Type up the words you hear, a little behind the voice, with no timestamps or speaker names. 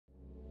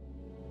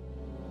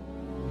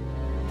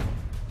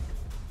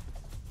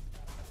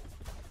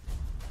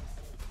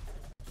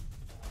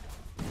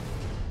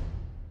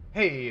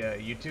Hey,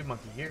 YouTube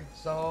Monkey here.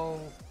 So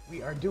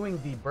we are doing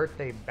the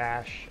birthday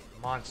bash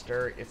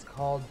monster. It's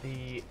called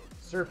the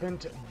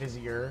Serpent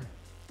Vizier,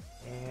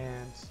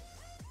 and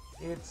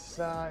it's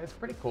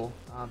pretty cool.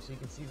 So you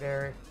can see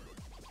there,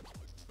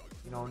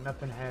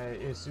 nothing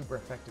is super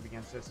effective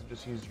against this. So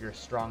just use your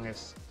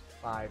strongest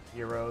 5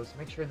 heroes.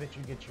 Make sure that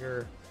you get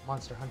your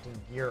monster hunting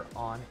gear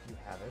on if you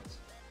have it.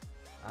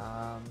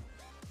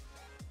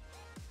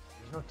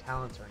 There's no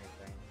talents or anything.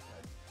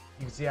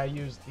 You can see I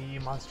used the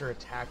monster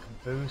attack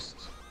boost.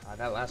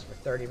 That lasts for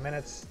 30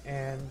 minutes,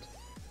 and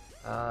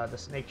the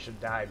snake should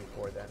die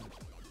before then.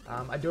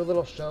 I do a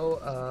little show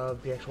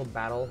of the actual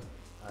battle,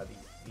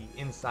 the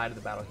inside of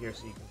the battle here,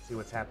 so you can see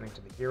what's happening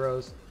to the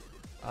heroes.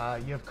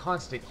 You have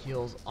constant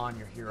heals on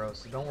your heroes,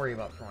 so don't worry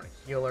about throwing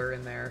a healer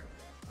in there.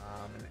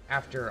 And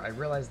after I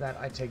realized that,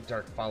 I take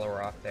Dark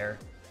Follower off there,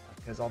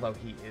 because although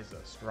he is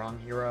a strong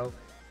hero,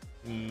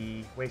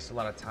 he wastes a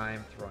lot of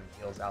time throwing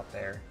heals out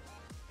there,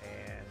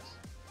 and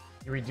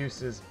he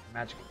reduces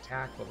magic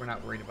attack, but we're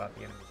not worried about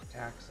the enemy's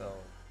attack, so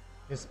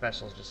his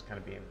special is just kind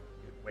of being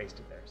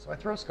wasted there. So I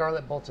throw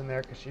Scarlet Bolt in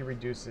there because she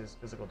reduces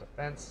physical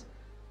defense,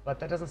 but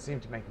that doesn't seem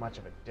to make much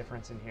of a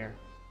difference in here.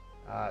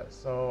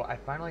 So I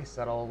finally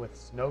settle with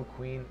Snow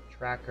Queen,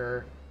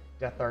 Tracker,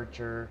 Death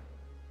Archer,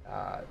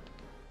 the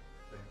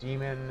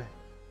Demon,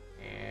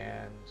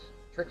 and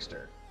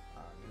Trickster.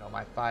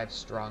 My 5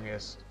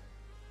 strongest,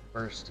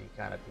 bursty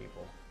kind of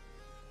people.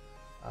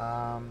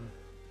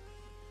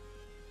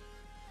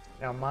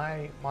 Now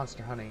my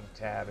monster hunting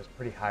tab is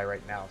pretty high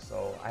right now,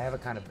 so I have a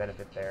kind of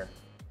benefit there.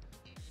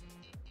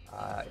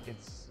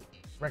 It's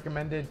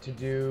recommended to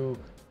do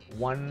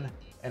 1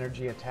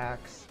 energy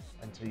attacks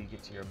until you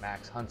get to your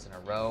max hunts in a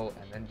row,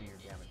 and then do your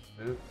damage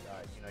boost.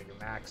 Your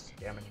max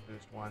damage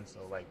boost one. So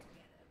like,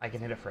 I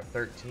can hit it for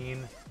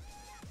 13,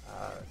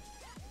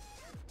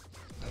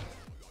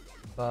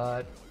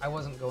 but I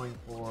wasn't going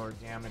for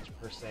damage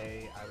per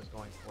se. I was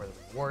going for the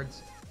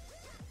rewards.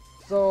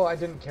 So I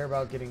didn't care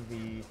about getting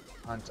the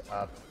hunt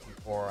up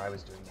before I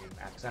was doing the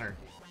max energy.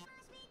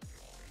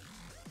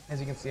 As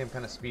you can see, I'm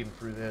kind of speeding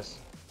through this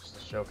just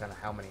to show kind of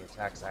how many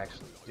attacks I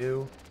actually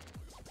do.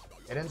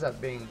 It ends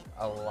up being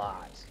a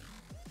lot.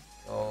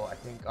 So I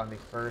think on the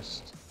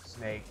first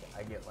snake,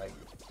 I get like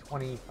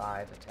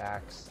 25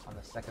 attacks. On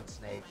the second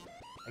snake,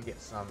 I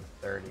get some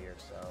 30 or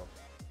so.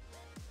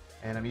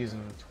 And I'm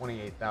using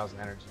 28,000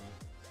 energy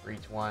for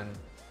each one.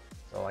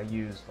 So I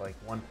used like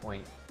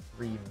 1.3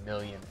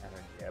 million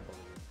energy, I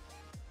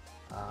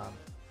believe.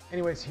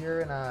 Anyways,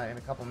 here in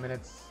a couple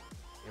minutes,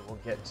 it will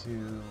get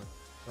to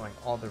showing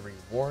all the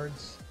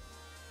rewards,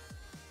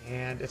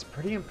 and it's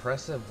pretty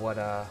impressive what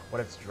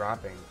it's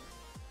dropping.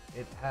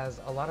 It has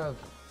a lot of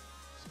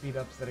speed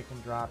ups that it can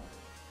drop,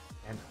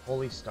 and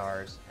holy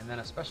stars, and then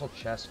a special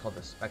chest called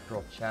the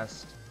Spectral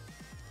Chest.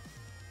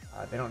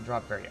 They don't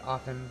drop very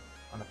often.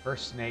 On the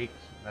first snake,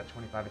 that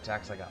 25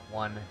 attacks, I got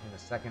 1. In the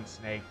second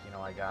snake,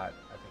 I got,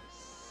 I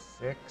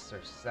think, 6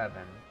 or 7.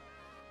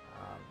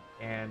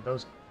 And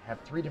those have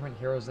 3 different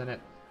heroes in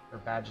it, or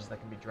badges that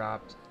can be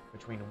dropped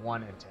between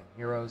 1 and 10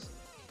 heroes.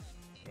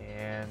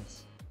 And,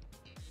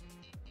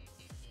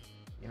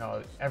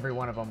 every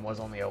one of them was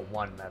only a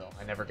 1 medal.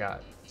 I never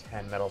got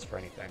 10 medals for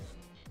anything.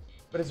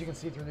 But as you can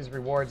see through these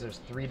rewards, there's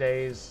 3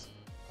 days,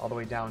 all the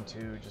way down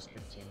to just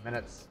 15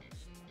 minutes.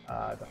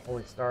 The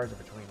Holy Stars are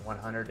between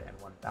 100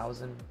 and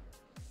 1,000.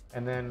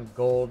 And then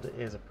gold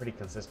is a pretty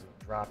consistent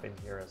drop in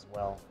here as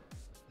well.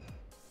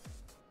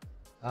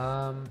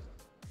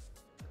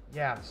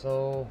 Yeah,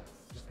 so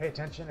just pay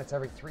attention. It's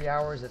every 3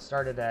 hours. It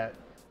started at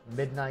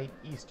midnight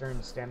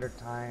Eastern Standard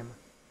Time,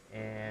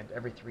 and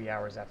every 3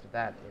 hours after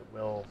that, it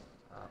will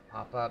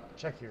pop up.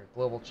 Check your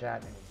global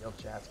chat and your guild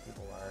chats.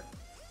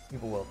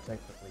 People will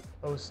technically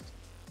post,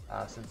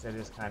 since it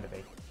is kind of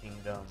a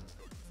kingdom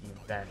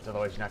event.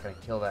 Otherwise, you're not going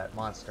to kill that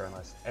monster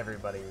unless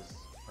everybody is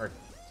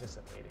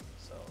participating.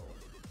 So,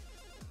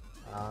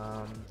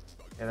 yeah,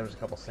 there was a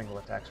couple single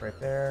attacks right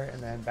there, and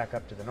then back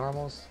up to the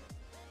normals.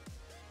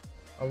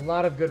 A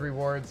lot of good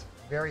rewards.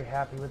 Very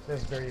happy with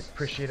this. Very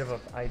appreciative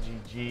of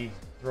IGG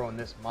throwing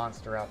this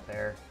monster out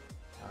there.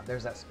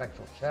 There's that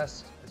Spectral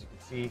Chest, as you can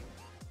see.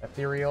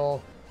 Ethereal,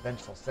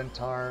 Vengeful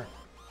Centaur,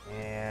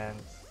 and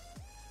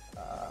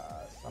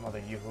some other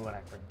Yoo-Hoo, and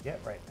I forget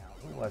right now.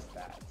 Who was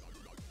that?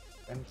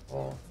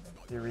 Vengeful,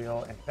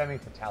 Ethereal, and Femme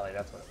Fatale,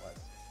 that's what it was.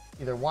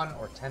 Either 1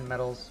 or 10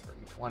 medals for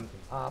each one can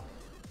pop.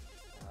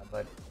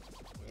 But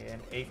in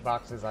 8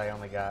 boxes, I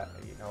only got,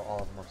 all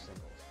of them were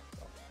singles.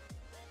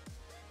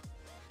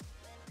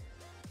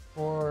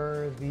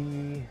 For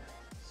the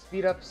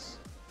speed ups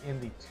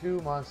in the 2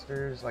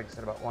 monsters, like I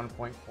said, about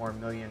 1.4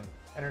 million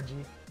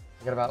energy.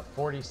 I got about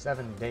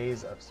 47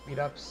 days of speed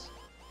ups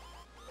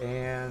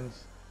and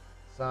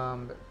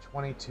some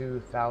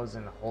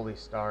 22,000 holy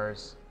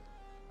stars.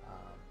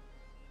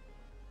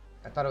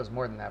 I thought it was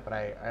more than that, but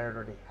I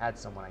already had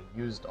some when I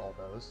used all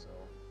those, so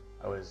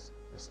I was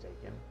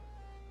mistaken.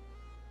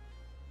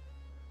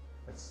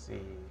 Let's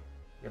see.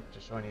 Yep,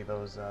 just showing you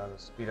those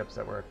speed ups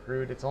that were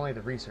accrued. It's only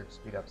the research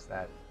speed ups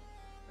that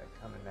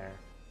come in there.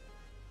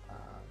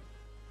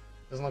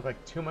 Doesn't look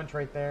like too much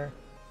right there,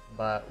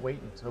 but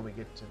wait until we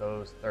get to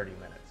those 30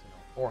 minutes.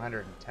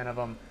 410 of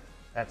them,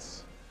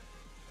 that's,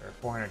 or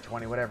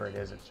 420, whatever it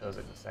is, it shows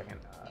it in a second.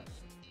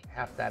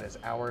 Half that is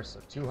hours, so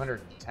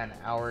 210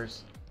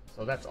 hours.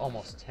 So that's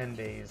almost 10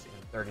 days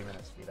in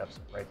 30-minute speed-ups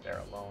right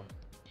there alone.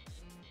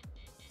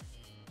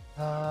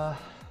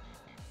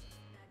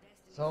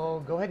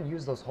 So go ahead and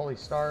use those holy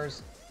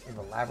stars in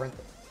the labyrinth.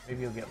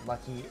 Maybe you'll get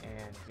lucky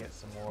and get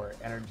some more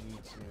energy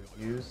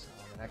to use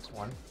on the next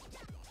one.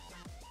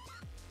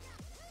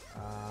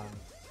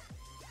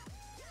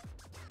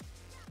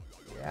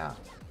 Yeah.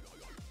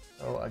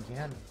 So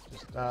again,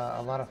 just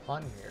a lot of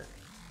fun here.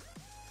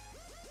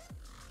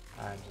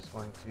 I'm just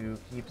going to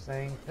keep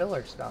saying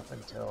pillar stuff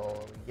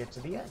until we get to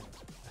the end.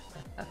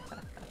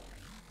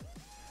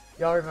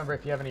 Y'all remember,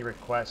 if you have any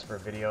requests for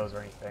videos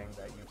or anything,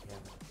 that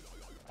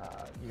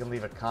you can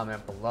leave a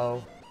comment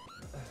below,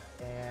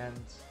 and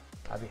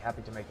I'll be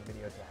happy to make a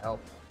video to help.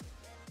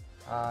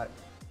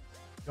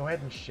 Go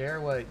ahead and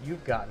share what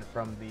you've gotten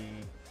from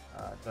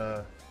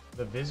the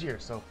Vizier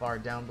so far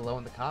down below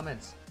in the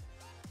comments.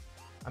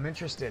 I'm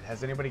interested.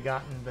 Has anybody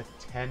gotten the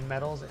 10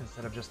 medals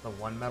instead of just the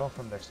 1 medal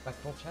from their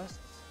spectral chests?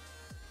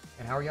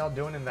 And how are y'all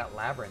doing in that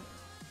labyrinth?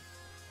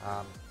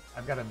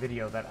 I've got a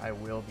video that I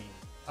will be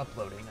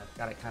uploading. I've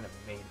got it kind of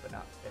made but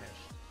not finished,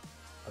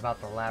 about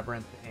the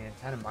labyrinth and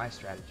kind of my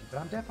strategy. But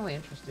I'm definitely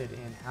interested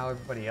in how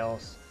everybody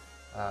else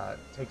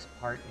takes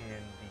part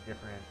in the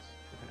different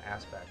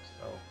aspects.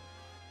 So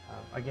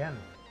again,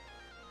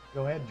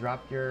 go ahead,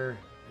 drop your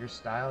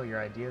style, your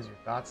ideas, your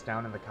thoughts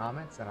down in the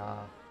comments, and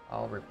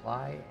I'll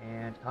reply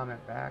and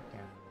comment back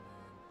and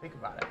think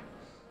about it.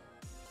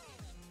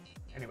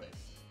 Anyways,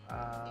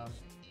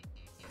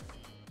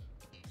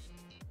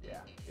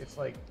 yeah, it's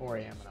like 4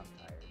 a.m. and I'm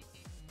tired.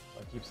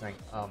 So I keep saying,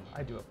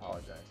 I do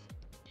apologize.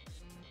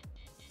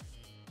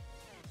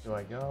 Do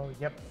I go?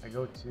 Yep, I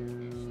go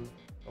to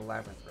the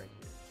labyrinth right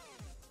here.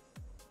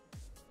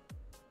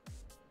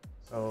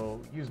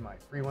 So use my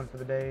free one for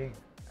the day.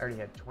 I already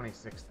had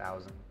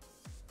 26,000.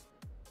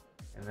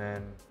 And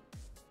then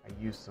I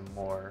used some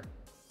more.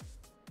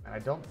 And I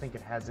don't think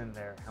it has in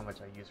there how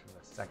much I used from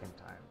the second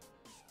time.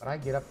 But I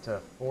get up to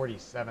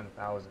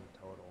 47,000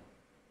 total.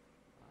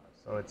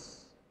 So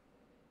it's...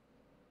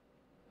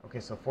 Okay,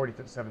 so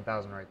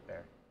 47,000 right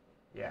there.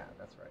 Yeah,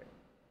 that's right.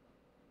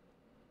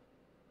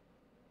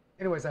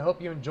 Anyways, I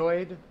hope you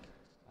enjoyed.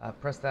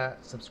 Press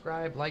that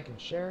subscribe, like,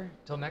 and share.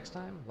 Till next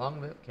time,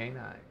 long live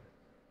K9.